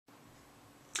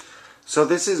So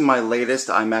this is my latest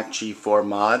iMac G4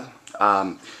 mod.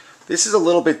 This is a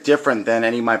little bit different than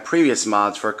any of my previous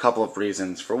mods for a couple of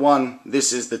reasons. For one,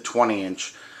 this is the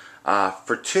 20-inch.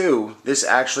 For two, this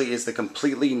actually is the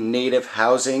completely native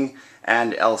housing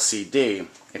and LCD.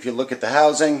 If you look at the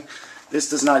housing, this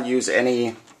does not use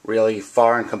any really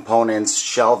foreign components,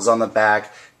 shelves on the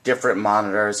back, different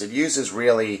monitors. It uses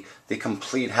really the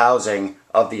complete housing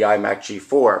of the iMac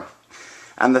G4.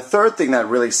 And the third thing that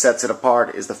really sets it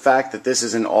apart is the fact that this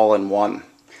is an all-in-one.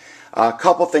 A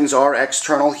couple things are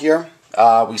external here.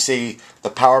 We see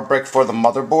the power brick for the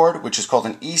motherboard, which is called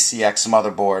an ECX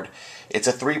motherboard. It's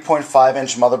a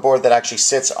 3.5-inch motherboard that actually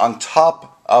sits on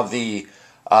top of the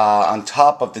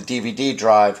DVD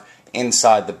drive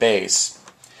inside the base.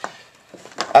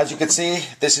 As you can see,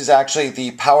 this is actually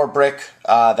the power brick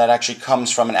that actually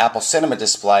comes from an Apple Cinema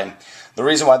display. The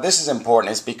reason why this is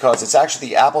important is because it's actually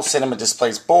the Apple Cinema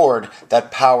display's board that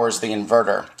powers the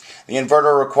inverter. The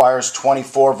inverter requires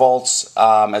 24 volts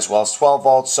as well as 12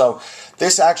 volts, so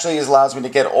this actually allows me to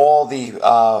get all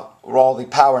the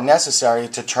power necessary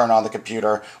to turn on the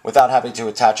computer without having to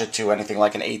attach it to anything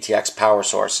like an ATX power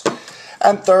source.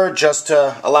 And third, just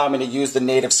to allow me to use the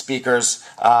native speakers,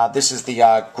 this is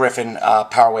the Griffin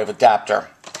power wave adapter.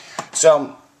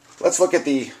 So let's look at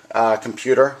the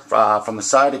computer from the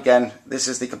side. Again, this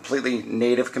is the completely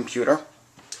native computer.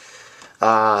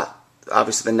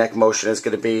 Obviously the neck motion is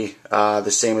going to be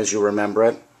the same as you remember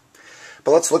it.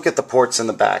 But let's look at the ports in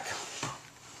the back.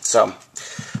 So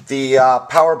the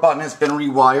power button has been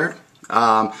rewired.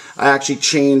 I actually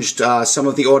changed some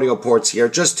of the audio ports here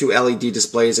just to LED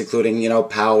displays, including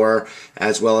power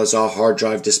as well as a hard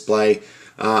drive display.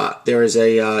 There is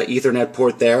a Ethernet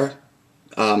port there.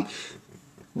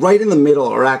 Right in the middle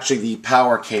are actually the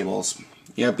power cables.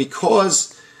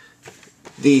 Because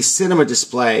the cinema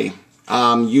display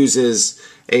uses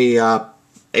a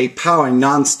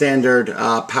non-standard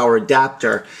power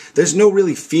adapter, there's no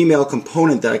really female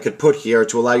component that I could put here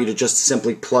to allow you to just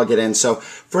simply plug it in. So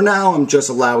for now, I'm just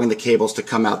allowing the cables to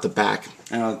come out the back.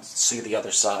 And let's see the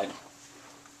other side.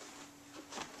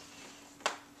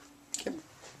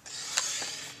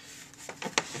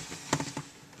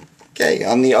 Okay,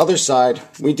 on the other side,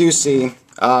 we do see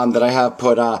that I have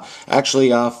put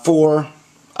actually 4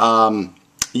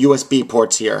 USB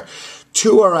ports here.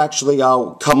 2 are actually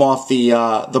come off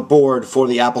the board for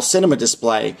the Apple Cinema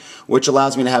display, which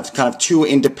allows me to have kind of 2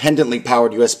 independently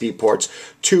powered USB ports.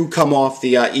 2 come off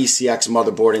the ECX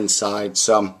motherboard inside.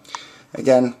 So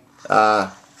again, I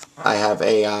have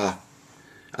a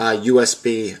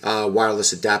USB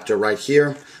wireless adapter right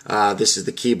here. This is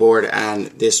the keyboard, and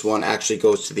this one actually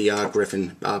goes to the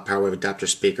Griffin power wave adapter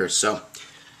speaker. So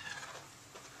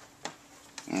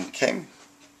okay.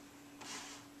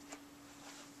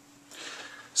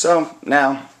 So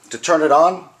now, to turn it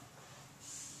on,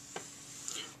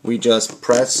 we just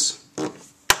press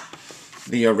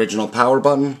the original power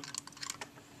button,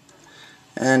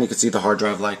 and you can see the hard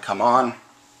drive light come on.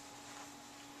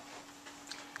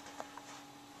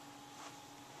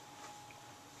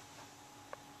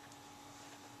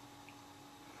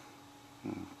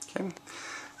 Okay,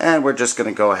 and we're just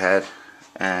going to go ahead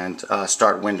and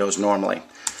start Windows normally.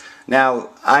 Now,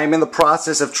 I'm in the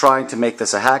process of trying to make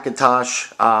this a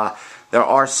Hackintosh. There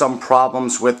are some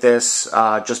problems with this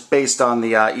just based on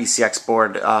the ECX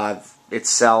board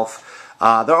itself.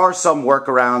 There are some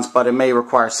workarounds, but it may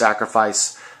require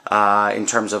sacrifice in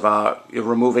terms of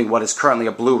removing what is currently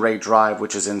a Blu-ray drive,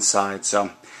 which is inside. So,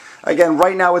 again,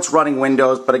 right now it's running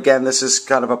Windows, but again, this is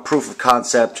kind of a proof of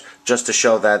concept just to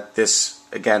show that this,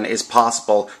 again, is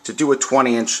possible to do a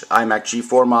 20-inch iMac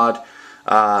G4 mod.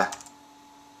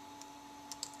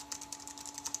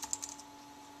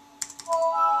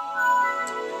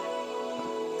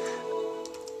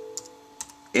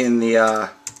 In the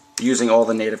using all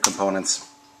the native components.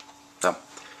 So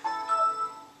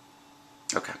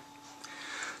okay,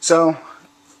 so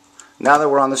now that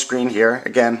we're on the screen here,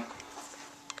 again,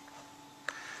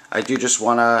 I do just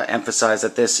want to emphasize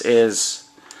that this is,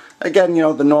 again,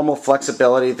 the normal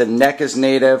flexibility. The neck is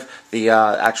native, the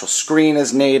actual screen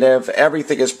is native,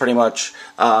 everything is pretty much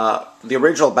the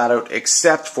original about it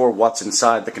except for what's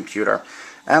inside the computer.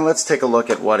 And let's take a look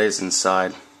at what is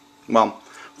inside. Well,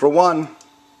 for one,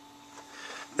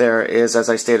 there is, as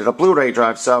I stated, a Blu-ray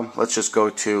drive, so let's just go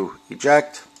to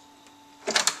eject,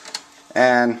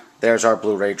 and there's our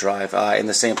Blu-ray drive in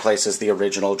the same place as the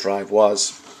original drive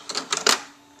was.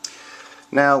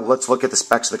 Now let's look at the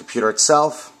specs of the computer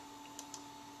itself.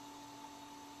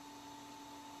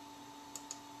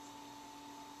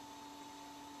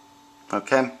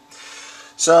 Okay,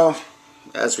 so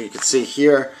as we can see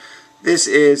here, This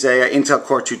is a Intel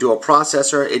Core 2 dual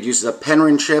processor. It uses a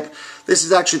Penryn chip. This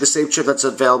is actually the same chip that's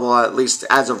available, at least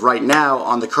as of right now,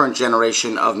 on the current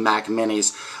generation of Mac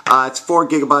Minis. It's 4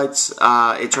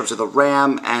 gigabytes in terms of the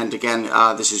RAM, and again,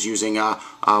 this is using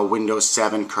Windows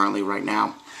 7 currently right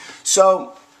now.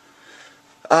 So,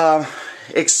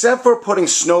 except for putting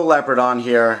Snow Leopard on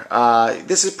here,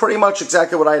 this is pretty much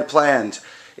exactly what I had planned.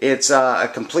 It's a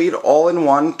complete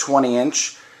all-in-one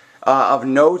 20-inch. Of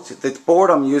note, the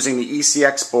board I'm using, the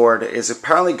ECX board, is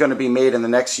apparently going to be made in the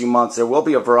next few months. There will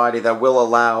be a variety that will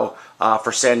allow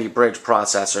for Sandy Bridge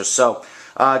processors. So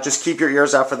just keep your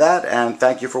ears out for that, and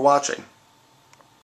thank you for watching.